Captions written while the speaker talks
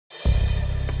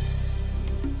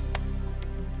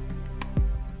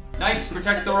Knights,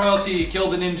 protect the royalty.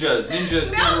 Kill the ninjas.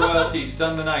 Ninjas, kill the royalty.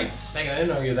 Stun the knights. Meghan, I didn't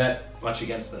know you're that much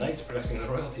against the knights protecting the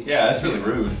royalty. Yeah, that's really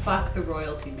rude. Fuck the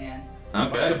royalty, man.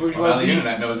 Okay. The bourgeoisie. Well, the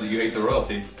internet knows that you hate the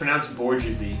royalty. It's pronounced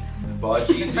bourgeoisie.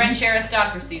 The French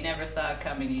aristocracy never saw it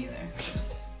coming either.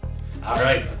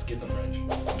 Alright, let's get the French.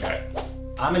 Okay.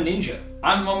 I'm a ninja.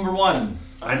 I'm number 1.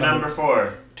 I'm number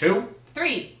 4. 2.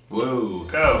 3. Woo.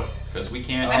 Go. Because we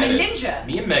can't I'm a edit. ninja.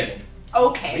 Me and Megan.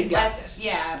 Okay, We got let's this.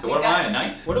 yeah. So what am I, a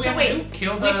knight? What do we So have wait, to do?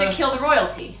 Kill the... We have to kill the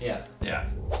royalty Yeah. Yeah.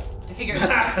 to figure out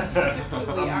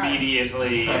who we are.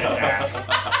 Immediately attack.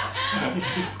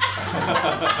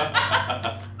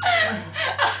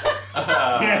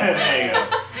 There you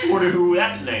go. Wonder who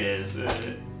that knight is.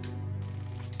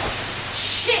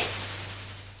 Shit!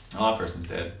 Oh, that person's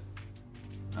dead.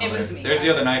 Oh, It was there's- me. There's the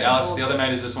other knight, Alex. The other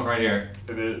knight is this one right here.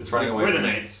 It's running away We're the from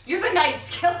me. knights. You're the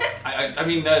knights, Kellen. I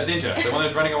mean, ninja. The one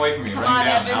that's running away from me. Come running on,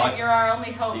 down. Evan, Alex, you're our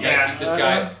only hope. you gotta Yeah. keep this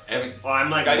guy. Evan, Well, I'm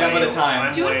like Guy down by the way- time.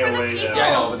 I'm Do it way for the away people. though. yeah,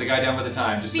 I know, but the guy down by the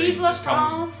time. Just, Vive say, la just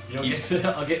come. France. You'll get,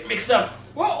 I'll get mixed up.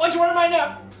 Whoa, which one am I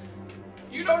now?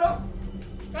 You don't know.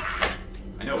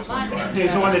 I know which one you are. The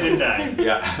one that didn't die.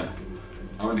 Yeah.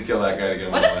 I wanted to kill that guy to get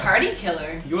him What away. a party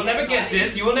killer. You will never get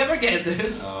this. You will never get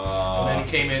this. And then he Oh.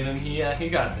 came in and he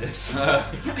got this. That's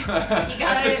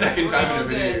the it second time in a real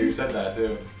video good. you said that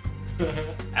too.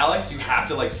 Alex, you have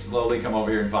to like slowly come over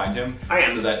here and find him. I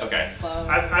am. So that okay. Slow.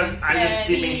 I'm just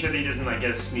steady. making sure that he doesn't like get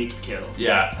a sneak kill.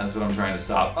 Yeah, that's what I'm trying to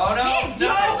stop. Oh no! Man, these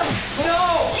are some-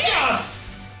 No! Yes!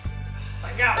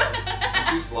 I got it.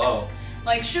 I'm too slow.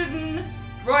 Like shooting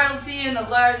royalty in a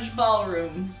large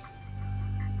ballroom.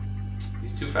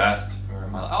 He's too fast for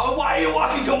my. Oh, why are you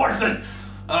walking towards it?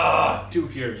 Too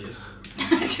furious.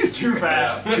 Too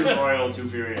fast, too royal, too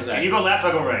furious. What's that? If you go left,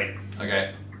 I'll go right.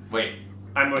 Okay. Wait.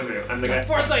 I'm with you. I'm the guy.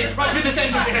 Foresight, run through the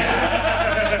center.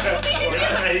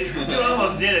 You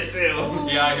almost did it too.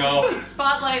 Yeah, I know.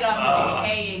 Spotlight on the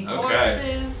decaying okay.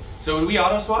 corpses. So did we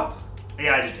auto swap?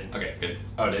 Yeah, I just did. Okay, good.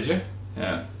 Oh, did you?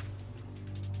 Yeah.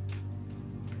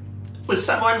 Was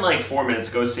someone like 4 minutes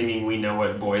ago singing "We Know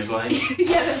What Boys Like"?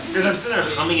 Yeah, that's Because I'm sitting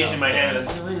there humming it in my head.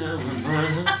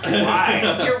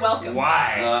 Why? You're welcome.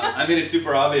 Why? I made it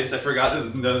super obvious. I forgot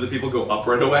that none of the people go up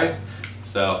right away.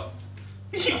 So.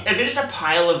 And there's just a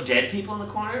pile of dead people in the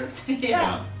corner?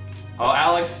 Yeah. Oh,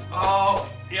 Alex. Oh,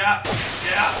 yeah.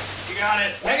 Yeah. You got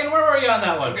it. Megan, where were you on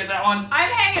that one? Look at that one. I'm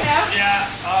hanging out.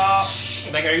 Yeah.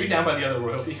 Shit. Megan, are you down by the other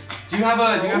royalty? Do you have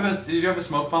a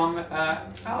smoke bomb,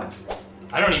 Alex?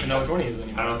 I don't even know which one he is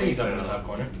anymore. I don't think he's think up in the so. top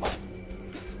corner.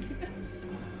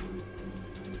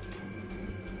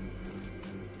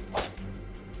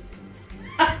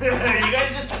 You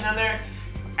guys just sitting down there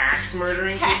axe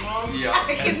murdering people? Yeah.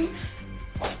 Yes.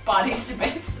 Bodies to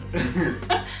bits.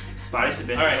 Bodies to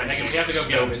bits. All right, Megan, we have to go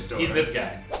get him. He's this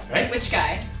guy, right? Which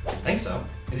guy? I think so.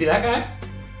 Is he that guy?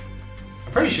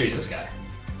 I'm pretty sure he's this guy.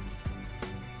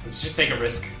 Let's just take a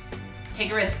risk.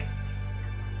 Take a risk.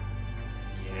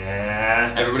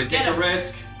 Yeah. Everybody take Get a him.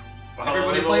 risk. Follow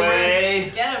Everybody him play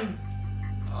away. Get him.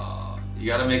 You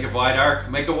gotta make a wide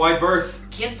arc. Make a wide berth.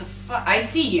 Get the fuck. I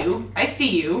see you. I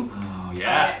see you. Oh,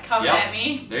 yeah. Come Yep. at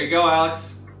me. There you go,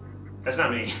 Alex. That's not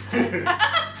me.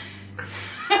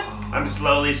 I'm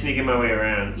slowly sneaking my way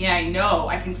around. Yeah, I know.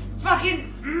 I can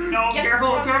fucking. No, Get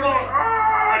careful, the fuck careful. away.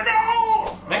 Oh,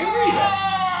 no! Megan, where are you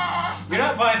at? You're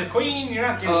not by the queen. You're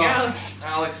not getting Alex.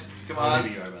 Alex, come Oh, on.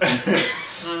 maybe you are, but...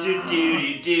 Do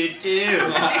do do do.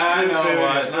 I know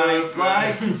what nights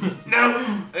like. No.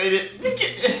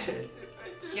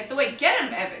 Get the way. Get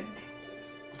him, Evan.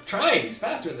 Try it. He's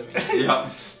faster than me. Yeah.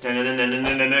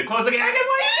 Close the gate.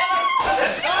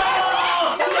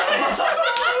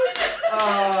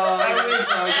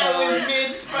 I was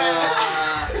mid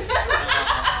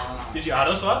Did you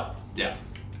auto swap? Yeah.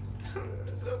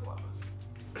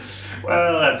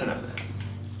 Well, that's enough of that.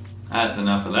 That's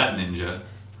enough of that ninja.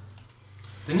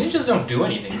 The ninjas don't do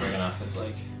anything quick enough. It's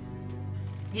like...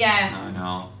 Yeah. I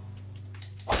know.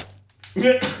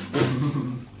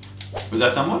 Was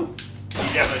that someone?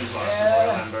 We definitely just lost a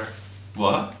royal member.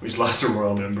 What? We just lost a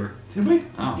royal member. Did we?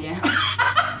 Oh. Yeah.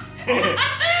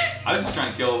 I was just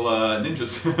trying to kill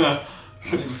ninjas.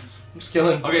 I'm just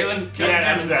killing... Okay, killing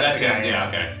that's demons. the guy, him. yeah. Yeah,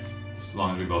 okay. As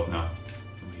long as we both know.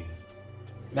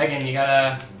 Megan, you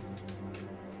gotta...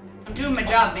 I'm doing my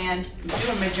job, man. I'm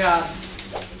doing my job.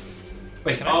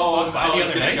 Wait, can I just walk by the he's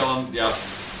other gonna knights? kill him. Yep.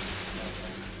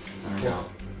 There we go.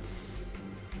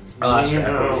 I lost track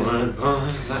know of what he is. what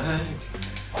boys like.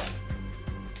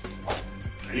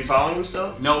 Are you following him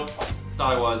still? Nope.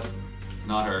 Thought I was.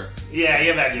 Not her. Yeah,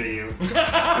 get back here, you.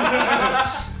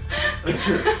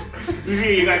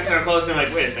 You got so close and I'm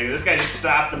like, wait a second, this guy just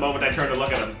stopped the moment I turned to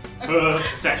look at him.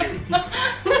 Statue.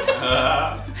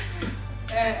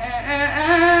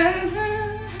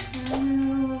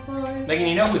 Megan,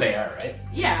 you know who they are, right?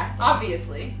 Yeah,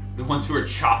 obviously. The ones who are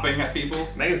chopping at people?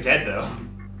 Megan's dead though.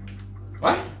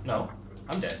 What? No,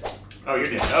 I'm dead. Oh, you're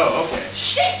dead. Oh, okay.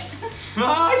 Shit!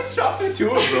 I chopped the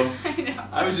two of them. I know.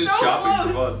 I was I'm just so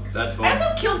chopping close. for fun. That's I fun.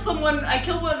 also killed someone. I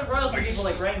killed one of the royalty people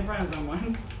like right in front of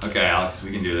someone. Okay, Alex,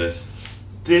 we can do this.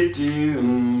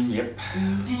 Yep.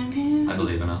 I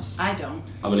believe in us. I don't.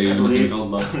 I believe in a thing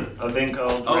called love. A thing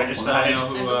called Oh, regicide.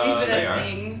 well, now I know I who believe in they a are.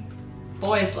 thing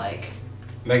boys like.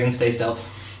 Megan, stay stealth.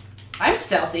 I'm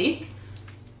stealthy.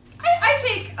 I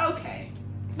take okay.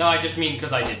 No, I just mean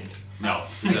because I didn't. No, Are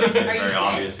you that's dead? very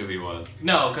obvious who he was.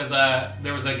 No, because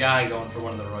there was a guy going for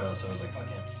one of the royals, so I was like, fuck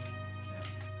him.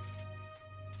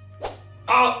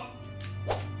 Oh!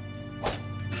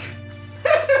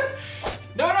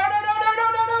 No!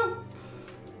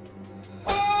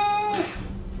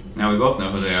 Now we both know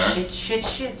who they are.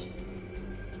 Shit.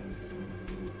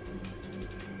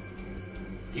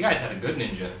 You guys had a good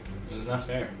ninja. It was not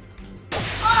fair.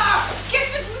 Ah! Get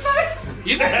this mother!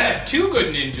 You guys had two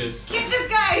good ninjas. Get this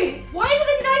guy! Why do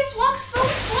the knights walk so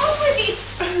slowly?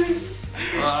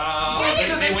 Get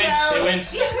him! They win.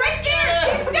 He's right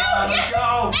there! No! Let's Get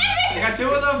go! him! I got two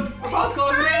of them! We're both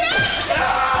closing in!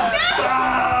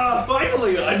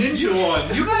 Finally, a ninja one!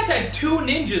 You guys had two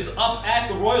ninjas up at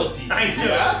the royalty. I know.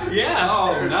 Yeah? Yeah.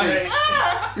 Oh, That was nice.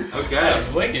 Ah! That Okay. was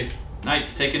wicked.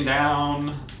 Knights taken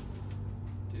down.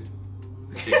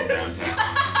 Taken downtown.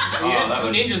 You had that two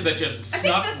was- ninjas that just I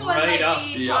think snuck this one right up.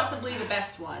 might be Yeah. possibly the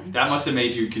best one. That must have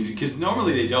made you because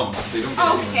normally they don't. They don't get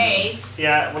anyone. Okay.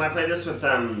 Yeah, when I played this with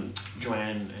Joanne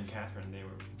and Catherine,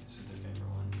 this is their favorite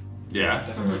one. Yeah.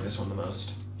 Definitely like this one the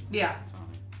most. Yeah.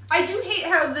 I do hate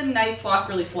how the knights walk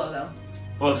really slow though.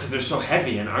 Well, it's because they're so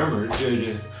heavy and armored.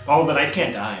 Oh, the knights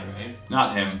can't die, right?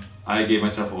 Not him. I gave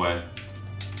myself away.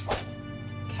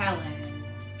 Kellen.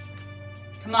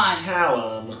 Come on.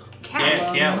 Callum.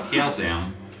 Callum.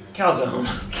 Calzam. Calzone.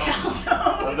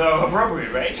 Calzone. Although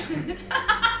appropriate, right?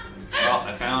 Well,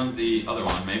 I found the other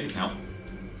one. Maybe no.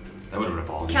 That would have been a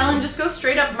ballsy. Kellen, move. just go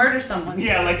straight up murder someone.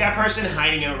 Yeah, like that person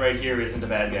hiding out right here isn't a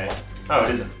bad guy. Oh, it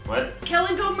isn't. What?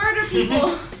 Kellen, go murder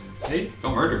people. See?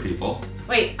 Go murder people.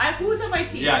 Wait, who's on my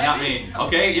team? Yeah, not Evan? me.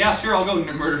 Okay, yeah, sure. I'll go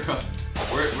murder.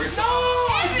 We're No!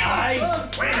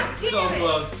 nice. Wham! So Damn it.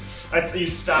 close. You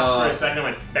stopped for a second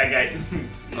and went, bad guy.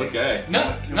 Okay.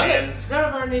 None of Man's-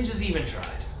 our ninjas even tried.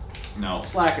 No.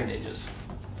 Slacker ninjas.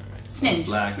 Snin.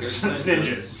 Slackers.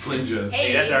 Sninjas. Slinjas.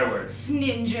 Hey, that's our word.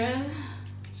 Sninja.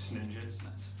 Sninjas.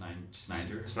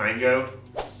 Snyder. Snijo.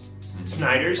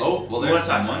 Sniders. Oh, well, Who there's wants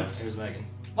hot someone. dogs? Here's Megan.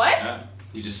 What? Yeah.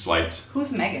 You just swiped.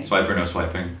 Who's Megan? Swipe or no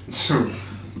swiping.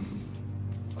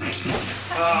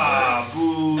 Ah,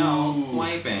 boo. No,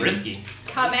 swiping. Risky.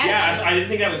 Come at Yeah, me. I didn't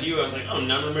think that was you. I was like, oh,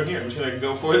 none of them are here. I'm just gonna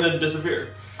go for it and then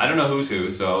disappear. I don't know who's who,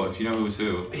 so if you know who's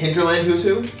who, Hinterland, who's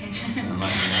who? then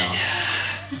let me know.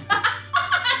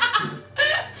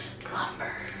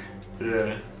 Lumber.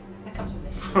 Yeah. That comes with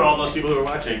this. For all those people who are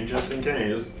watching, just in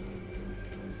case.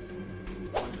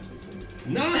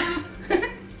 Nah.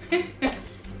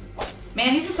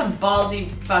 Man, these are some ballsy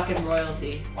fucking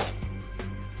royalty.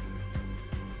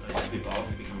 Be balls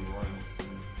and become royal.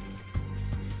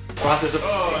 Process of.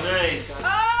 Oh, nice.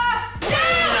 Ah!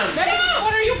 Megan,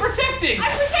 what are you protecting?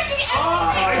 I'm protecting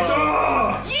My everything!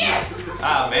 jaw! Yes!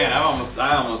 Ah man, I almost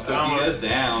took you guys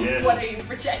down. Yeah. What are you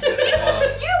protecting? You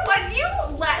know what? Your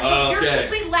Okay.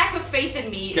 complete lack of faith in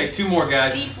me Okay, is two more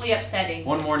guys. deeply upsetting.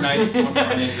 One more knights, one more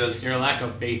ninjas. Your lack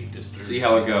of faith disturbs. See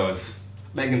how it goes.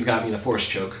 Megan's got me in a force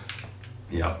choke.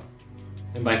 Yep.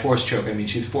 And by force choke, I mean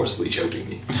she's forcibly choking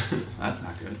me. That's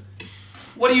not good.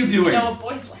 What are you doing? You know what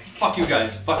boys like. Fuck you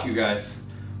guys. Fuck you guys.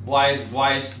 Why is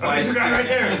There's a guy right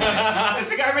there.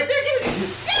 There's a guy right there. Get it.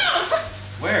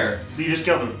 Where? You just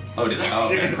killed him. Oh, did I? Oh,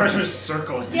 Because okay. the person was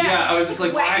circling. Yeah, I was just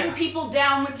like, whacking why? people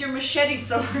down with your machete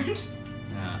sword.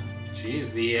 Yeah.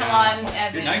 Jeez, the. Come on,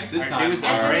 Evan. Good nights this Our time. dudes are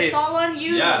Evan, Alright. it's all on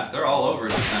you. Yeah, they're all over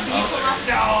this time. Can you pull off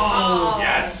the- No! Oh.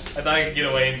 Yes. I thought I could get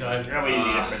away in time. You're what you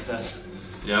need, a princess.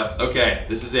 Yeah. Okay.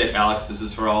 This is it, Alex. This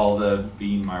is for all the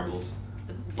bean marbles.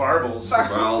 Barbles.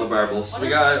 For all the marbles. We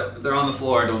got. They're on the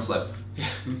floor. Don't slip.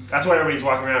 That's why everybody's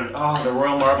walking around. Oh, the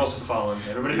royal marbles have fallen.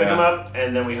 Everybody pick Yeah. them up,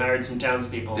 and then we hired some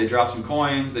townspeople. They dropped some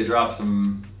coins. They dropped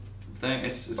some thing.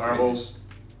 It's Barbles.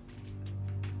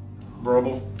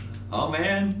 Roble. crazy. Oh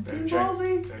man. Better Bean check.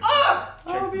 ballsy. Check. Ah!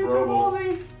 Oh, beans Roble. are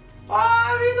ballsy.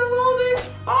 Oh, beans are ballsy.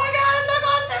 Oh my god, it's so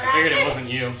close to I figured it wasn't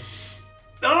you.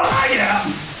 Oh, yeah!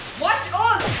 What?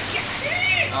 Oh!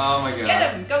 Oh my god. Get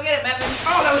him! Go get him, Evan!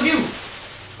 Oh, that was you!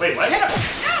 Wait, what? Hit him!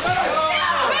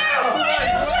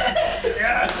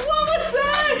 Yes! What was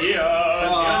that? Yeah!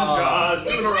 Oh,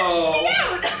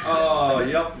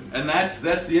 And that's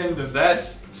the end of that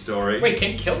story. Wait,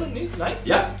 can you kill the new knights?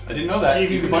 Yeah, I didn't know that.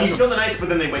 You punch kill them. the knights, but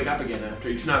then they wake up again after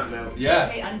you knock them out. Yeah.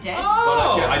 Okay, undead.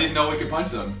 Oh! But I didn't know we could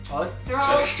punch them. They're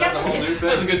all That's a whole new skeletons. thing.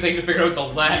 That's a good thing to figure out the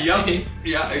last Yep. game.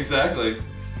 Yeah, exactly.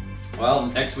 Well,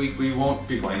 next week we won't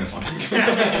be playing this one.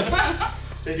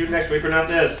 Stay tuned next week for Not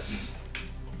This.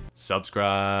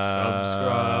 Subscribe.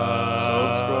 Subscribe.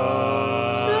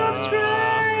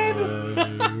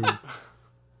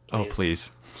 Oh,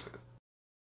 please.